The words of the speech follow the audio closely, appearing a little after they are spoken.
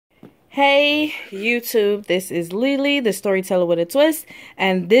Hey YouTube, this is Lily, the storyteller with a twist,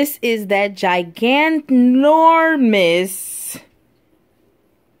 and this is that gigantormous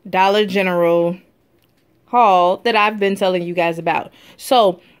Dollar General haul that I've been telling you guys about.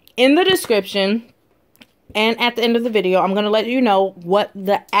 So in the description and at the end of the video, I'm going to let you know what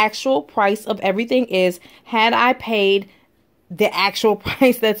the actual price of everything is had I paid the actual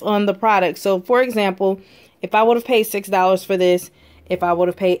price that's on the product. So for example, if I would have paid $6 for this, if I would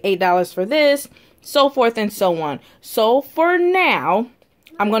have paid $8 for this, so forth and so on. So for now,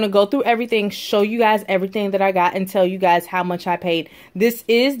 I'm going to go through everything, show you guys everything that I got, and tell you guys how much I paid. This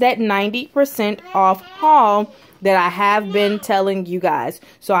is that 90% off haul that I have been telling you guys.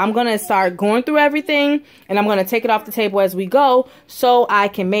 So I'm going to start going through everything, and I'm going to take it off the table as we go so I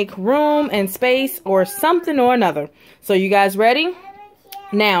can make room and space or something or another. So you guys ready?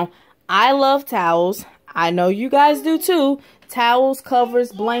 Now, I love towels. I know you guys do too. Towels,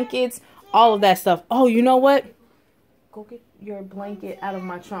 covers, blankets, all of that stuff. Oh, you know what? Go get your blanket out of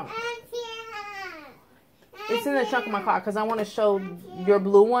my trunk. It's in the trunk of my car because I want to show your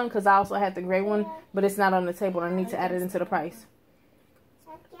blue one because I also had the gray one, but it's not on the table. I need to add it into the price.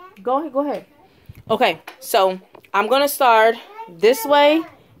 Go ahead. Okay, so I'm going to start this way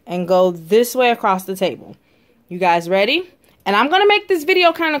and go this way across the table. You guys ready? And I'm going to make this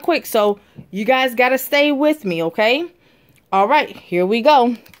video kind of quick, so you guys got to stay with me, okay? All right, here we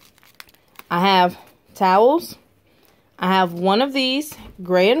go. I have towels. I have one of these,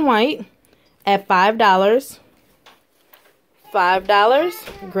 gray and white, at $5.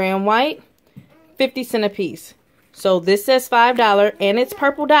 $5, gray and white, 50 cents a piece. So this says $5 and it's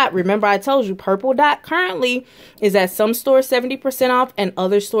purple dot. Remember I told you purple dot currently is at some stores 70% off and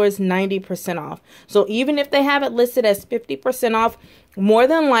other stores 90% off. So even if they have it listed as 50% off, more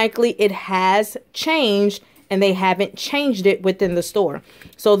than likely it has changed and they haven't changed it within the store.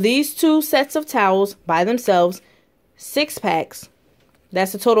 So these two sets of towels by themselves, 6 packs,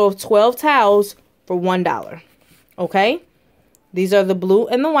 that's a total of 12 towels for $1. Okay? These are the blue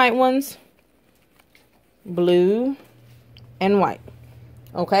and the white ones. Blue and white.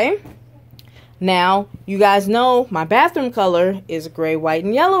 Okay? Now, you guys know my bathroom color is gray, white,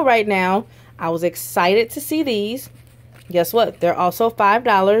 and yellow right now. I was excited to see these. Guess what? They're also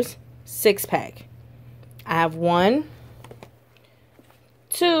 $5, 6 pack. I have 1,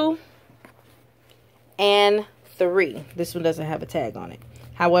 2, and 3. This one doesn't have a tag on it.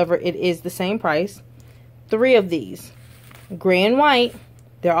 However, it is the same price. 3 of these. Gray and white.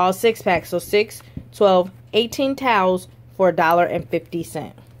 They're all 6 packs. So 6, 12, 18 towels for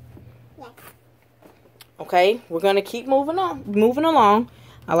 $1.50. Okay, we're going to keep moving along.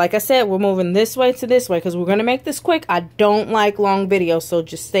 Like I said, we're moving this way to this way because we're going to make this quick. I don't like long videos, so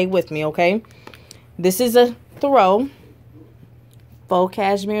just stay with me, okay? This is a throw. Faux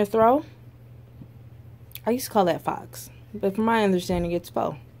cashmere throw. I used to call that fox, but from my understanding, it's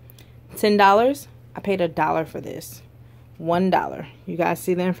faux. $10. I paid $1 for this. $1. You guys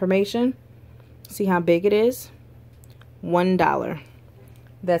see the information? See how big it is? $1.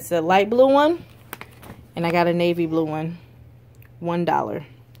 That's the light blue one, and I got a navy blue one. $1.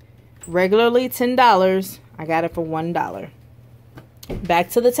 Regularly $10. I got it for $1. Back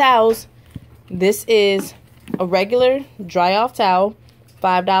to the towels. This is a regular dry off towel.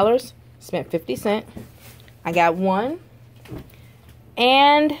 $5. Spent 50 cents. I got 1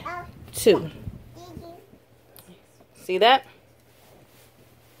 and 2. See that?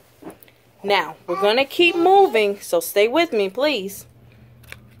 Now, we're going to keep moving, so stay with me, please.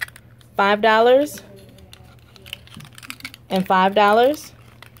 $5 and $5.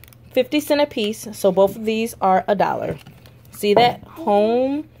 50 cents a piece, so both of these are $1. See that?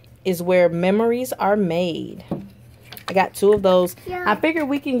 Home is where memories are made. I got 2 of those. I figured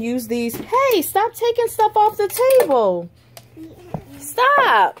we can use these. Hey, stop taking stuff off the table.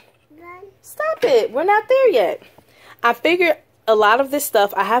 Stop. Stop it. We're not there yet. I figured a lot of this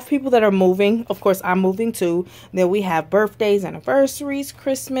stuff, I have people that are moving. Of course, I'm moving too. Then we have birthdays, anniversaries,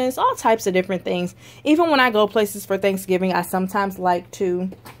 Christmas, all types of different things. Even when I go places for Thanksgiving, I sometimes like to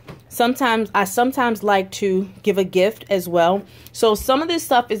give a gift as well. So some of this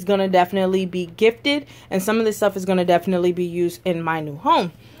stuff is going to definitely be gifted, and some of this stuff is going to definitely be used in my new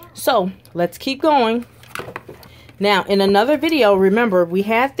home. So let's keep going. Now, in another video, remember, we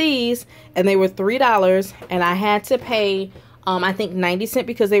had these, and they were $3, and I had to pay, I think 90 cents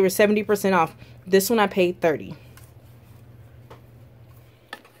because they were 70% off. This one I paid 30.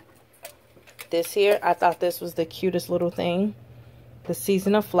 This here, I thought this was the cutest little thing. The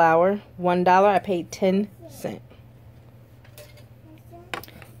Season of Flower, $1. I paid 10 cents.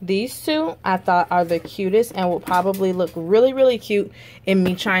 These two I thought are the cutest and will probably look really, really cute in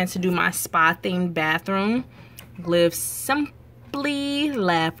me trying to do my spa themed bathroom. Live simply,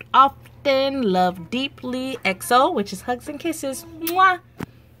 laugh often, love deeply. XO, which is hugs and kisses. Mwah.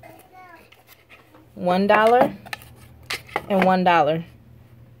 $1 and $1.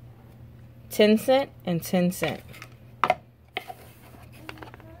 10 cents and 10 cents.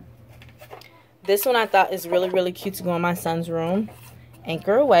 This one I thought is really, really cute to go in my son's room.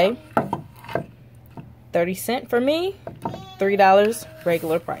 Anchor Away. 30 cents for me. $3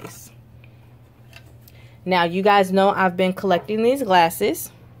 regular price. Now, you guys know I've been collecting these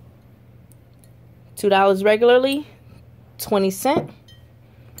glasses. $2 regularly. 20 cents.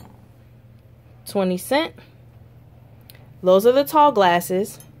 20 cents. Those are the tall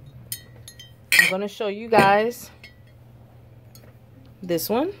glasses. I'm going to show you guys this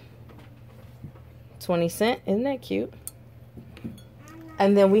one. 20 cents. Isn't that cute?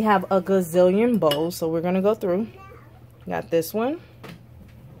 And then we have a gazillion bowls, so we're going to go through. Got this one.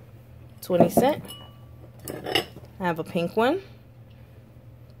 20 cents. I have a pink one.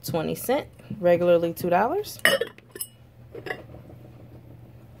 20 cents. Regularly $2.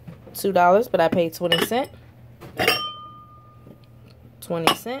 $2, but I paid 20 cents.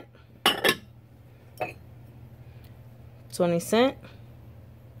 20 cents. 20 cents.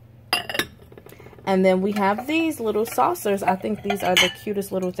 And then we have these little saucers. I think these are the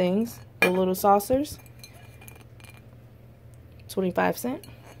cutest little things. The little saucers. 25 cents.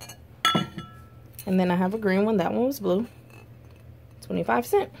 And then I have a green one. That one was blue. 25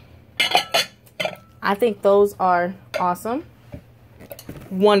 cents. I think those are awesome.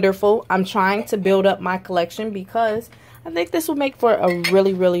 Wonderful. I'm trying to build up my collection because I think this will make for a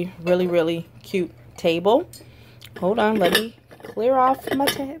really, really, really, really cute table. Hold on. Let me clear off my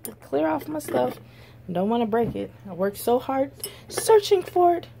table. Clear off my stuff. Don't want to break it. I worked so hard searching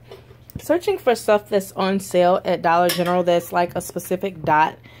for it. Searching for stuff that's on sale at Dollar General that's like a specific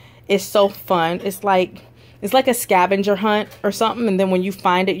dot is so fun. It's like a scavenger hunt or something, and then when you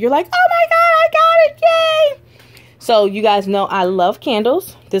find it, you're like, oh my god, I got it, yay! So you guys know I love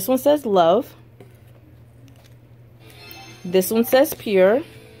candles. This one says love. This one says pure.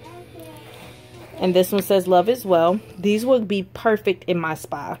 And this one says love as well. These would be perfect in my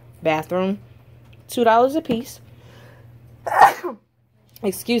spa bathroom. $2 a piece.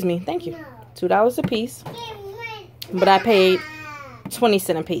 Excuse me. Thank you. $2 a piece. But I paid 20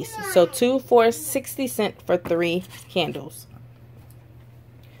 cents a piece. So 2 for 60 cents for 3 candles.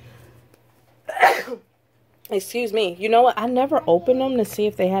 Excuse me. You know what? I never opened them to see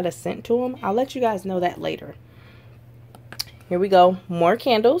if they had a scent to them. I'll let you guys know that later. Here we go. More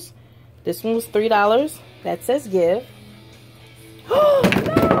candles. This one was $3. That says give. Oh,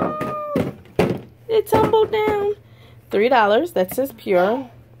 no! It tumbled down. $3. That says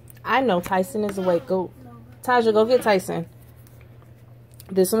pure. I know Tyson is awake. Go, Taja, go get Tyson.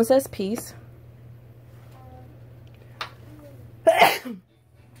 This one says peace.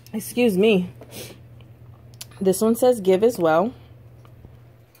 Excuse me. This one says give as well.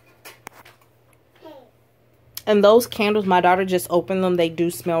 And those candles, my daughter just opened them. They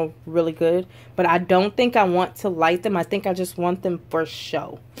do smell really good. But I don't think I want to light them. I think I just want them for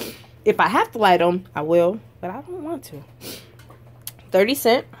show. If I have to light them, I will. But I don't want to. 30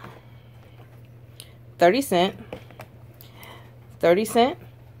 cents. 30 cents. 30 cents.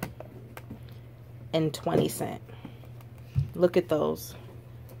 And 20 cents. Look at those.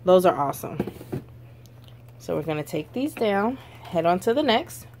 Those are awesome. So we're going to take these down. Head on to the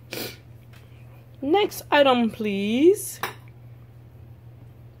next. Next item, please.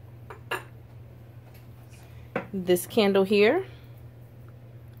 This candle here.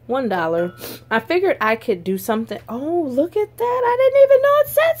 $1. I figured I could do something. Oh, look at that. I didn't even know it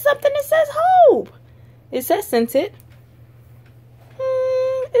said something. It says hope. It says scented.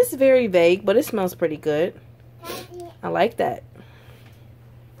 It's very vague, but it smells pretty good. I like that.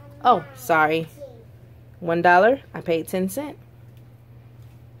 Oh, sorry. $1. I paid 10 cents.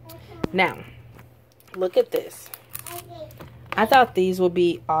 Now, look at this. I thought these would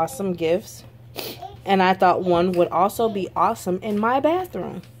be awesome gifts. And I thought one would also be awesome in my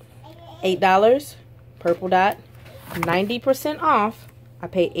bathroom. $8. Purple dot. 90% off. I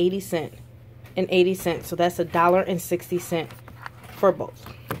paid 80 cents. And 80 cents. So that's $1.60 for both.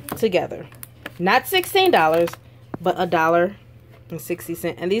 Together. Not $16. But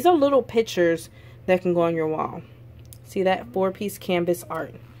 $1.60. And these are little pictures that can go on your wall. See that 4-piece canvas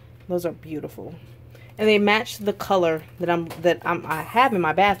art? Those are beautiful. And they match the color that I have in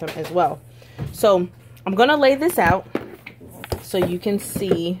my bathroom as well. So I'm gonna lay this out so you can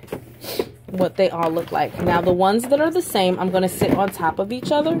see what they all look like. Now the ones that are the same, I'm going to sit on top of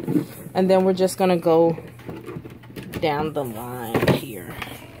each other, and then we're just going to go down the line here.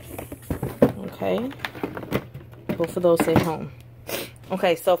 Okay, both of those say home.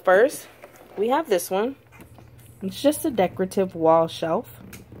 Okay, so first we have this one. It's just a decorative wall shelf.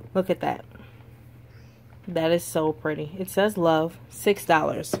 Look at that. That is so pretty. It says love.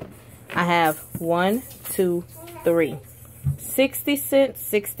 $6. I have 1, 2, 3. 60 cents,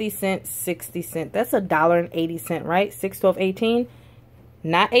 60 cents, 60 cents. That's $1.80, right? 6, 12, 18.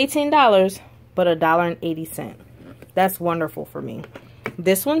 Not $18, but $1.80. That's wonderful for me.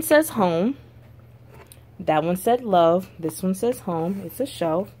 This one says home. That one said love. This one says home. It's a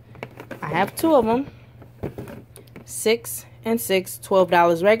shelf. I have 2 of them. 6 and 6,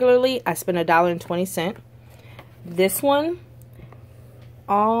 $12 regularly. I spent $1.20. This one,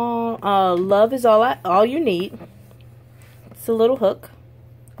 love is all you need. It's a little hook.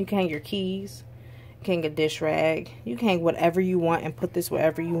 You can hang your keys. You can hang a dish rag. You can hang whatever you want and put this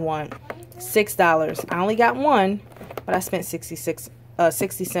wherever you want. $6. I only got one, but I spent 60 cents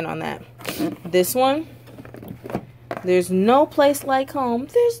on that. This one, there's no place like home.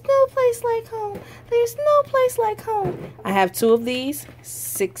 There's no place like home. There's no place like home. I have 2 of these.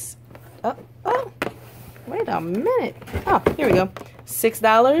 Wait a minute. Oh, here we go.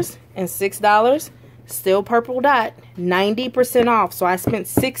 $6 and $6. Still purple dot. 90% off. So I spent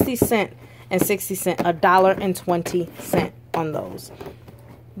 60 cents and 60 cents. $1.20 on those.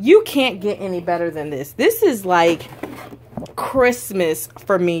 You can't get any better than this. This is like Christmas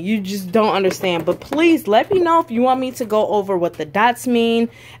for me. You just don't understand. But please let me know if you want me to go over what the dots mean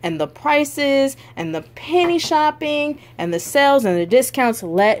and the prices and the penny shopping and the sales and the discounts.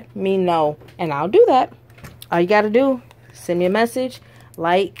 Let me know and I'll do that. All you got to do, send me a message,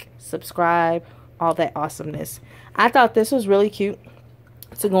 like, subscribe, all that awesomeness. I thought this was really cute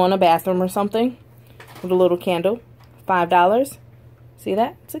to go in a bathroom or something with a little candle. $5. See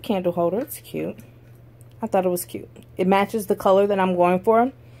that? It's a candle holder. It's cute. I thought it was cute. It matches the color that I'm going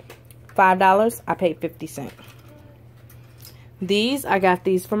for. $5. I paid 50 cents. These, I got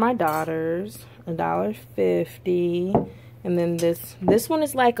these for my daughters. $1.50. And then this one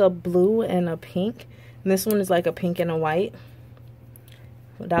is like a blue and a pink. And this one is like a pink and a white.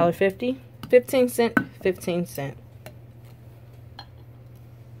 $1.50. 15 cents. 15 cents.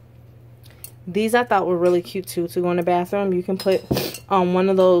 These I thought were really cute too to go in the bathroom. You can put one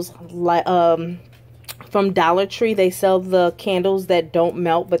of those like from Dollar Tree. They sell the candles that don't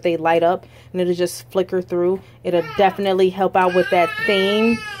melt but they light up and it'll just flicker through. It'll definitely help out with that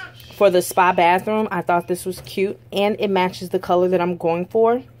theme for the spa bathroom. I thought this was cute and it matches the color that I'm going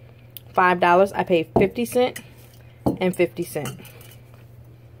for. $5. I paid 50 cents and 50 cents.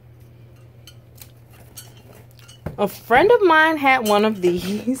 A friend of mine had one of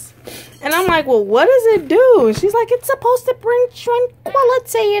these. And I'm like, well, what does it do? And she's like, it's supposed to bring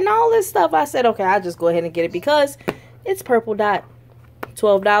tranquility and all this stuff. I said, okay, I'll just go ahead and get it because it's purple dot.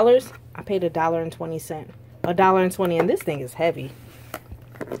 $12. I paid $1.20. $1.20. And this thing is heavy.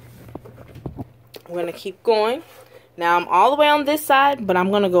 We're going to keep going. Now, I'm all the way on this side, but I'm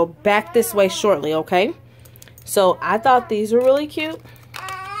going to go back this way shortly, okay? So, I thought these were really cute.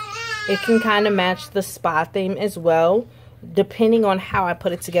 It can kind of match the spa theme as well, depending on how I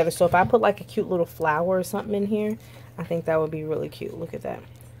put it together. So, if I put like a cute little flower or something in here, I think that would be really cute. Look at that.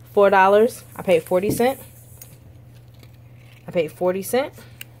 $4. I paid 40 cents. I paid 40 cents.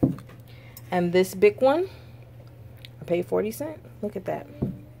 And this big one, I paid 40 cents. Look at that.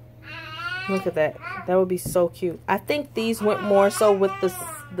 Look at that. That would be so cute. I think these went more so with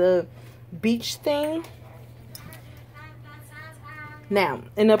the beach thing. Now,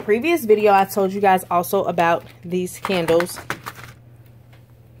 in a previous video, I told you guys also about these candles.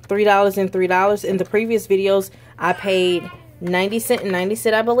 $3 and $3. In the previous videos, I paid 90 cents and 90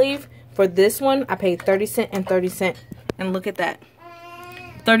 cents, I believe. For this one, I paid 30 cents and 30 cents. And look at that.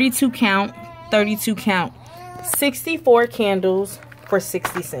 32 count, 32 count. 64 candles for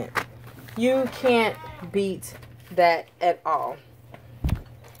 60 cents. You can't beat that at all.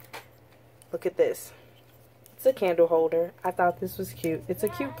 Look at this. It's a candle holder. I thought this was cute. It's a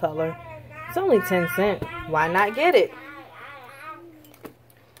cute color. It's only 10 cents. Why not get it?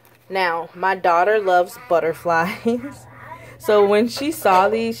 Now, my daughter loves butterflies. So when she saw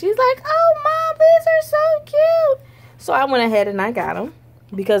these, she's like, oh, Mom, these are so cute. So I went ahead and I got them.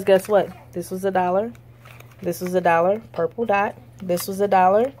 Because guess what? This was $1. This was $1. Purple dot. This was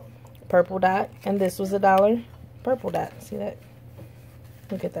 $1. Purple dot. And this was $1. Purple dot. See that?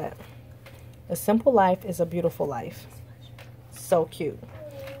 Look at that. A simple life is a beautiful life. So cute.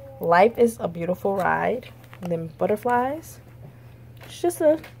 Life is a beautiful ride. And then butterflies. It's just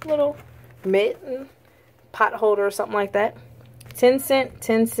a little mitten pot holder or something like that. 10 cent,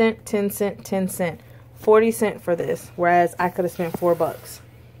 10 cent, 10 cent, 10 cent. 40 cent for this, whereas I could have spent $4.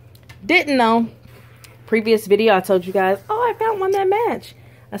 Didn't know. Previous video I told you guys, oh, I found one that matched.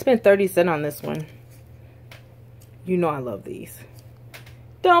 I spent 30 cents on this one. You know I love these.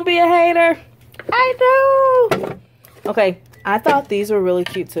 Don't be a hater. I do. Okay, I thought these were really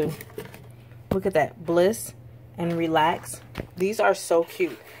cute too. Look at that. Bliss and Relax. These are so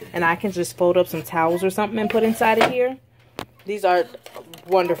cute. And I can just fold up some towels or something and put inside of here. These are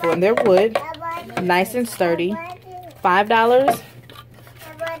wonderful. And they're wood. Nice and sturdy. $5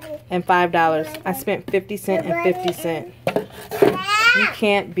 and $5. I spent 50 cents and 50 cents. You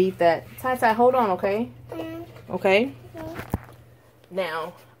can't beat that. Ty, hold on, okay? Okay?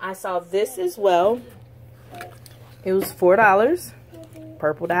 Now, I saw this as well. It was $4.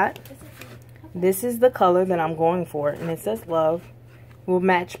 Purple dot. This is the color that I'm going for. And it says love. Will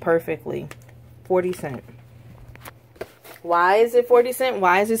match perfectly. 40 cents. Why is it 40 cents?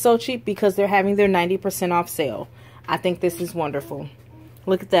 Why is it so cheap? Because they're having their 90% off sale. I think this is wonderful.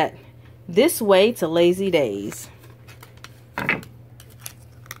 Look at that. This way to Lazy Days.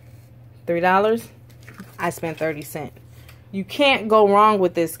 $3. I spent 30 cents. You can't go wrong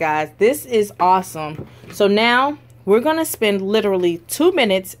with this, guys. This is awesome. So now we're going to spend literally 2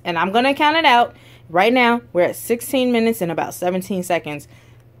 minutes, and I'm going to count it out. Right now, we're at 16 minutes and about 17 seconds.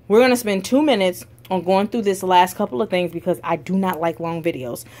 We're going to spend 2 minutes on going through this last couple of things because I do not like long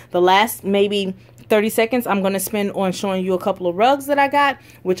videos. The last maybe 30 seconds I'm going to spend on showing you a couple of rugs that I got,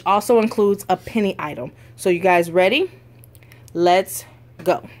 which also includes a penny item. So you guys ready? Let's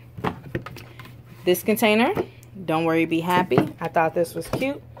go. This container, don't worry, be happy. I thought this was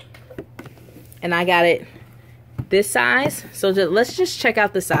cute. And I got it this size. So let's just check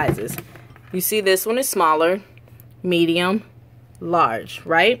out the sizes. You see this one is smaller, medium, large,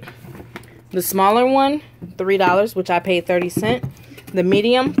 right? The smaller one, $3, which I paid 30 cents. The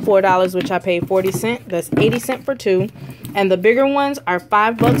medium, $4, which I paid 40 cents. That's 80 cents for 2. And the bigger ones are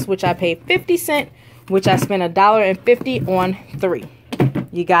 $5, which I paid 50 cents, which I spent $1.50 on 3.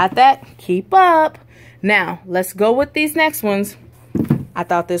 You got that? Keep up. Now, let's go with these next ones. I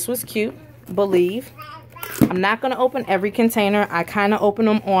thought this was cute. Believe. I'm not going to open every container. I kind of open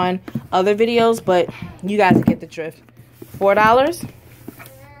them on other videos, but you guys get the drift. $4.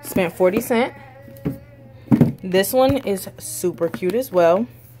 Spent 40 cents. This one is super cute as well.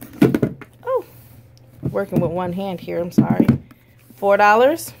 Oh, working with one hand here. I'm sorry.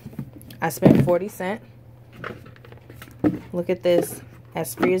 $4. I spent 40 cents. Look at this.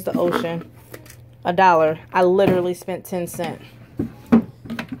 As free as the ocean. $1. I literally spent 10 cents.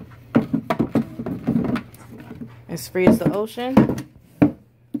 As free as the ocean.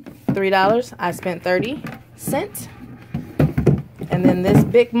 $3. I spent 30 cents. And then this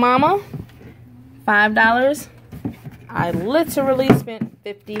Big Mama, $5. I literally spent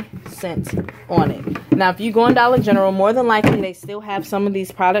 50 cents on it. Now, if you go in Dollar General, more than likely they still have some of these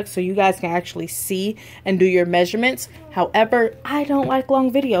products so you guys can actually see and do your measurements. However, I don't like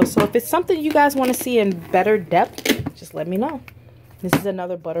long videos. So if it's something you guys want to see in better depth, just let me know. This is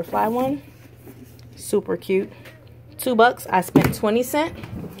another butterfly one. Super cute. $2. I spent 20 cents.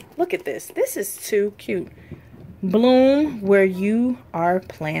 Look at this. This is too cute. Bloom where you are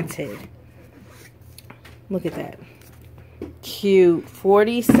planted. Look at that. Cute.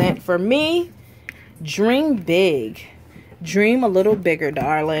 40 cents for me. Dream big. Dream a little bigger,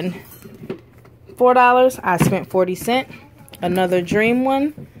 darling. $4. I spent 40 cents. Another dream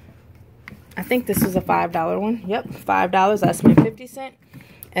one. I think this is a $5 one. Yep, $5. I spent 50 cents.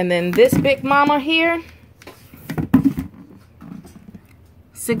 And then this Big Mama here,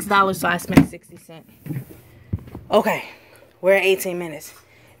 $6. So I spent 60 cents. Okay, we're at 18 minutes.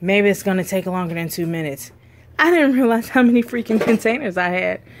 Maybe it's going to take longer than 2 minutes. I didn't realize how many freaking containers I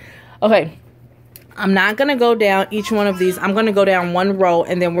had. Okay, I'm not going to go down each one of these. I'm going to go down one row,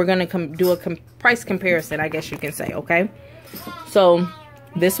 and then we're going to do a price comparison, I guess you can say, okay? So,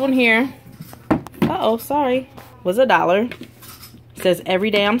 this one here, uh-oh, sorry, was $1. It says,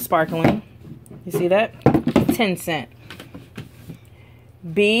 every day I'm sparkling. You see that? 10 cents.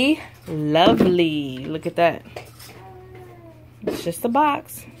 Be lovely. Look at that. It's just a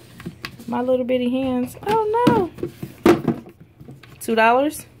box. My little bitty hands. Oh no.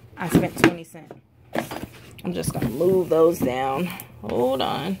 $2. I spent 20 cents. I'm just going to move those down. Hold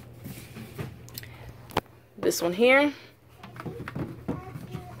on. This one here.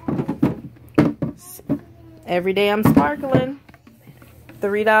 Every day I'm sparkling.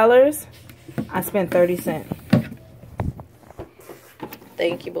 $3. I spent 30 cents.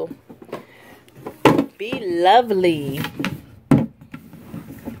 Thank you, boo. Be lovely.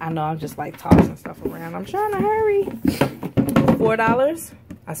 I know I'm just like tossing stuff around. I'm trying to hurry. $4.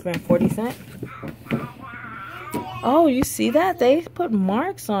 I spent 40 cents. Oh, you see that? They put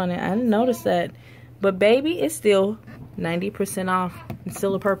marks on it. I didn't notice that. But baby, it's still 90% off. It's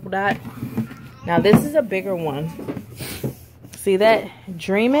still a purple dot. Now this is a bigger one. See that?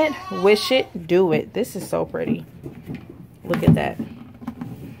 Dream it, wish it, do it. This is so pretty. Look at that.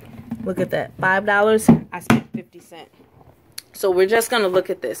 Look at that. $5. I spent 50 cents. So we're just going to look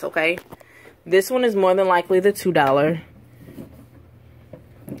at this, okay? This one is more than likely the $2.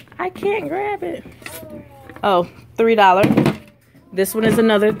 I can't grab it. Oh, $3. This one is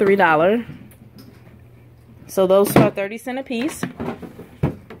another $3. So those are 30 cents a piece.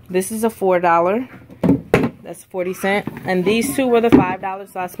 This is a $4. That's 40 cents. And these two were the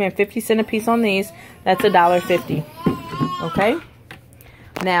 $5. So I spent 50 cents a piece on these. That's $1.50. Okay?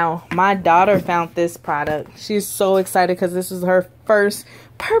 Now, my daughter found this product. She's so excited because this is her first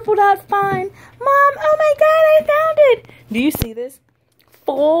purple dot find. Mom, oh my God, I found it. Do you see this?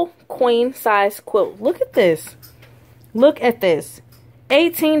 Full queen size quilt. Look at this. Look at this.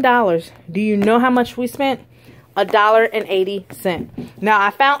 $18. Do you know how much we spent? $1.80. Now,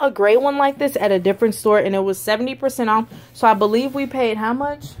 I found a gray one like this at a different store, and it was 70% off. So I believe we paid how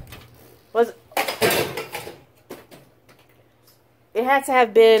much? It had to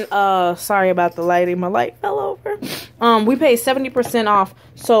have been, sorry about the lighting. My light fell over. We paid 70% off.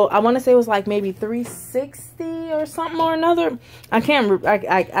 So I want to say it was like maybe $360 or something or another. I can't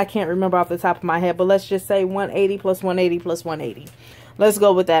remember off the top of my head, but let's just say 180 plus 180 plus 180. Let's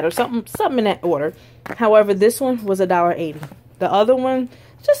go with that, or something in that order. However, this one was $1.80. The other one,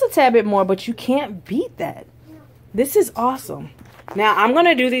 just a tad bit more, but you can't beat that. This is awesome. Now, I'm going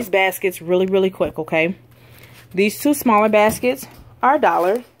to do these baskets really, really quick, okay? These two smaller baskets are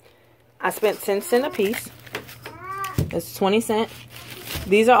 $1. I spent 10 cents a piece. That's 20 cents.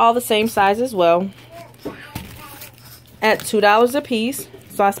 These are all the same size as well. At $2 a piece.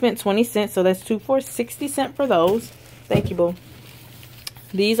 So I spent 20 cents. So that's 2 for 60 cents for those. Thank you, boo.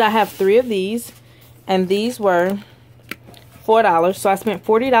 These, I have 3 of these. And these were $4. So I spent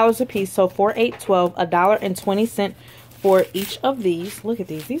 $40 a piece. So 4, 8, 12. $1.20 for each of these. Look at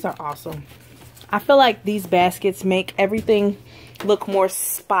these. These are awesome. I feel like these baskets make everything look more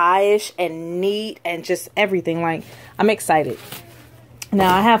spy-ish and neat and just everything. Like, I'm excited.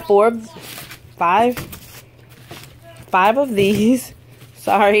 Now, I have 5 of these.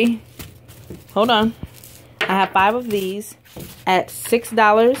 Sorry. Hold on. I have 5 of these at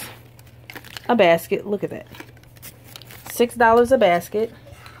 $6 a basket. Look at that. $6 a basket.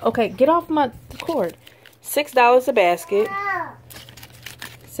 Okay, get off my cord. $6 a basket.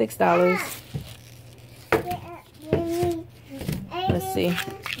 $6. Let's see.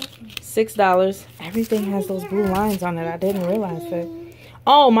 $6. Everything has those blue lines on it. I didn't realize that.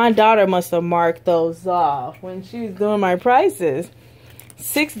 Oh, my daughter must have marked those off when she was doing my prices.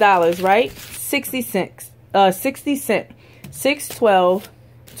 $6, right? 60 cents. 60 cents. 6, 12,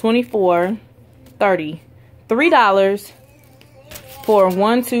 24, 30. $3 for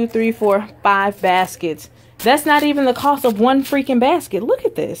 1, 2, 3, 4, 5 baskets. That's not even the cost of one freaking basket. Look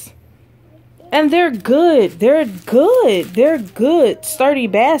at this. And they're good. They're good. They're good, sturdy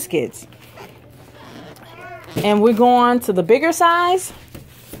baskets. And we go on to the bigger size.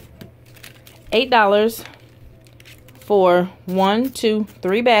 $8 for 1, 2,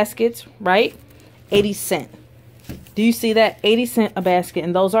 3 baskets, right? 80 cents. Do you see that? 80 cents a basket.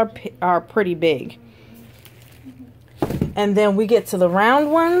 And those are pretty big. And then we get to the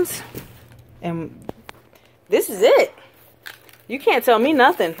round ones. And this is it. You can't tell me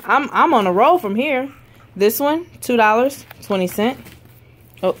nothing. I'm on a roll from here. This one, $2.20.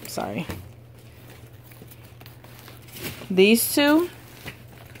 Oh, sorry. These two,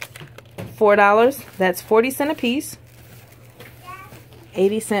 $4. That's 40 cents a piece.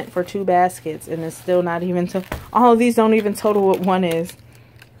 80 cents for 2 baskets. And it's still not even all of these don't even total what one is.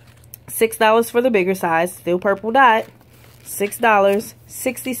 $6 for the bigger size. Still purple dot. $6.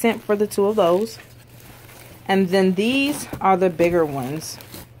 60 cents for the 2 of those. And then these are the bigger ones.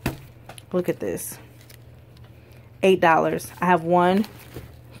 Look at this. $8. I have 1,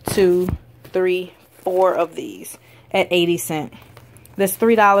 2, 3, 4 of these at 80 cents. That's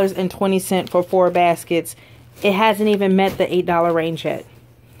 $3.20 for 4 baskets. It hasn't even met the $8 range yet.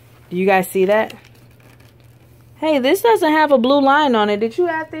 Do you guys see that? Hey, this doesn't have a blue line on it. Did you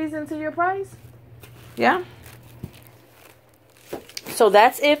add these into your price? Yeah? So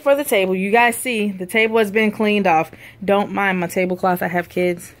that's it for the table. You guys see, the table has been cleaned off. Don't mind my tablecloth. I have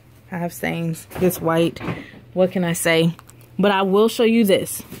kids. I have stains. It's white. What can I say? But I will show you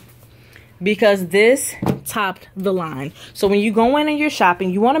this. Because this topped the line. So when you go in and you're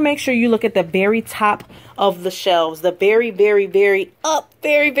shopping, you want to make sure you look at the very top of the shelves, the very, very, very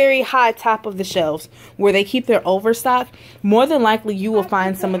very high top of the shelves where they keep their overstock. More than likely, you will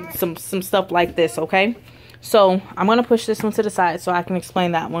find some stuff like this, okay? So I'm going to push this one to the side so I can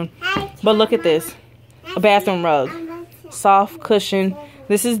explain that one. But look at this. A bathroom rug. Soft cushion.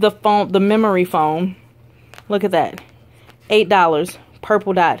 This is the foam, the memory foam. Look at that. $8.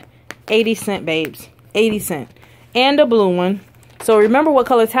 Purple dot. 80 cents, babes. 80 cents. And a blue one. So remember what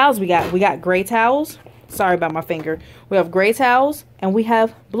color towels we got. We got gray towels. Sorry about my finger. We have gray towels and we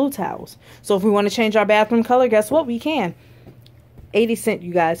have blue towels. So if we want to change our bathroom color, guess what? We can. 80 cents,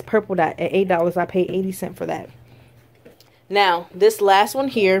 you guys. Purple dot at $8. I paid 80 cents for that. Now, this last one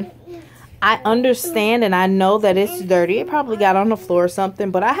here, I understand and I know that it's dirty. It probably got on the floor or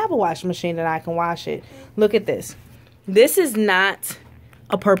something, but I have a washing machine that I can wash it. Look at this. This is not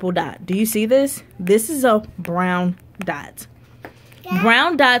a purple dot. Do you see this? This is a brown dot.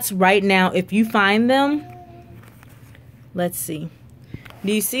 Brown dots right now, if you find them, let's see.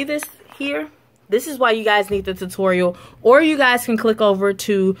 Do you see this here? This is why you guys need the tutorial, or you guys can click over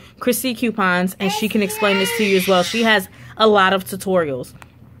to Chrissy Coupons and she can explain this to you as well. She has a lot of tutorials.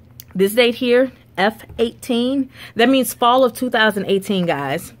 This date here, F18, that means fall of 2018,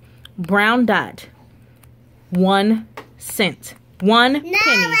 guys. Brown dot, 1 cent. 1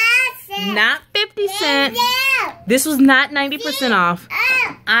 penny. Not 50 cents. This was not 90% off.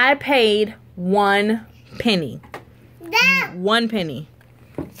 I paid 1 penny. 1 penny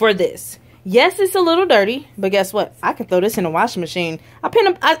for this. Yes, it's a little dirty, but guess what? I could throw this in a washing machine.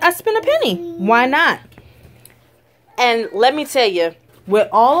 I spent a penny. Why not? And let me tell you, with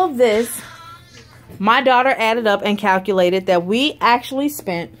all of this, my daughter added up and calculated that we actually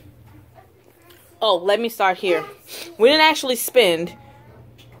spent... Oh, let me start here. We didn't actually spend...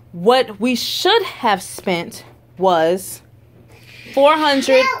 What we should have spent was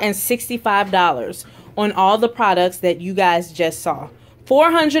 $465 on all the products that you guys just saw.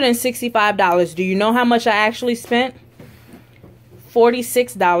 $465. Do you know how much I actually spent?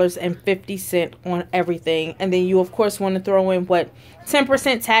 $46.50 on everything. And then you, of course, want to throw in what?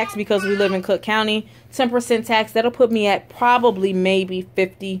 10% tax because we live in Cook County. 10% tax. That'll put me at probably maybe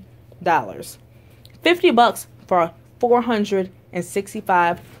 $50. $50 for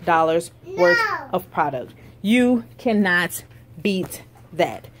 $465 worth of product. You cannot beat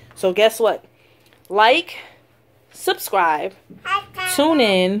that. So guess what? Like, subscribe, tune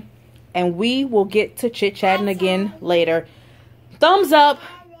in, and we will get to chit-chatting again later. Thumbs up.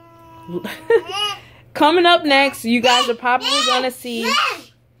 Coming up next, you guys are probably going to see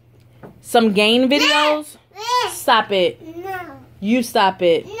some Gain videos. Stop it. You stop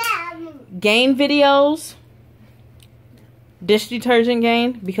it. Gain videos. Dish detergent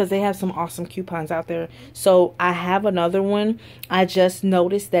Gain, because they have some awesome coupons out there. So I have another one. I just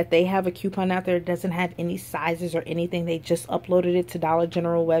noticed that they have a coupon out there that doesn't have any sizes or anything. They just uploaded it to Dollar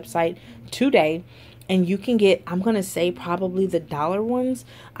General website today, and you can get, I'm gonna say probably the dollar ones.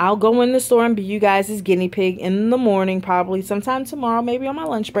 I'll go in the store and be you guys' guinea pig in the morning, probably sometime tomorrow, maybe on my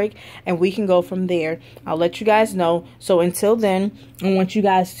lunch break, and we can go from there. I'll let you guys know. So until then, I want you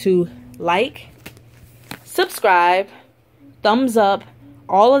guys to like, subscribe, thumbs up,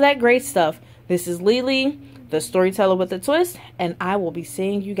 all of that great stuff. This is Lily, the storyteller with a twist, and I will be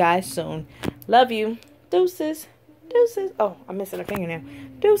seeing you guys soon. Love you. Deuces. Deuces. Oh, I'm missing a fingernail.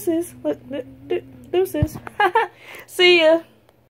 Deuces. Deuces. See ya.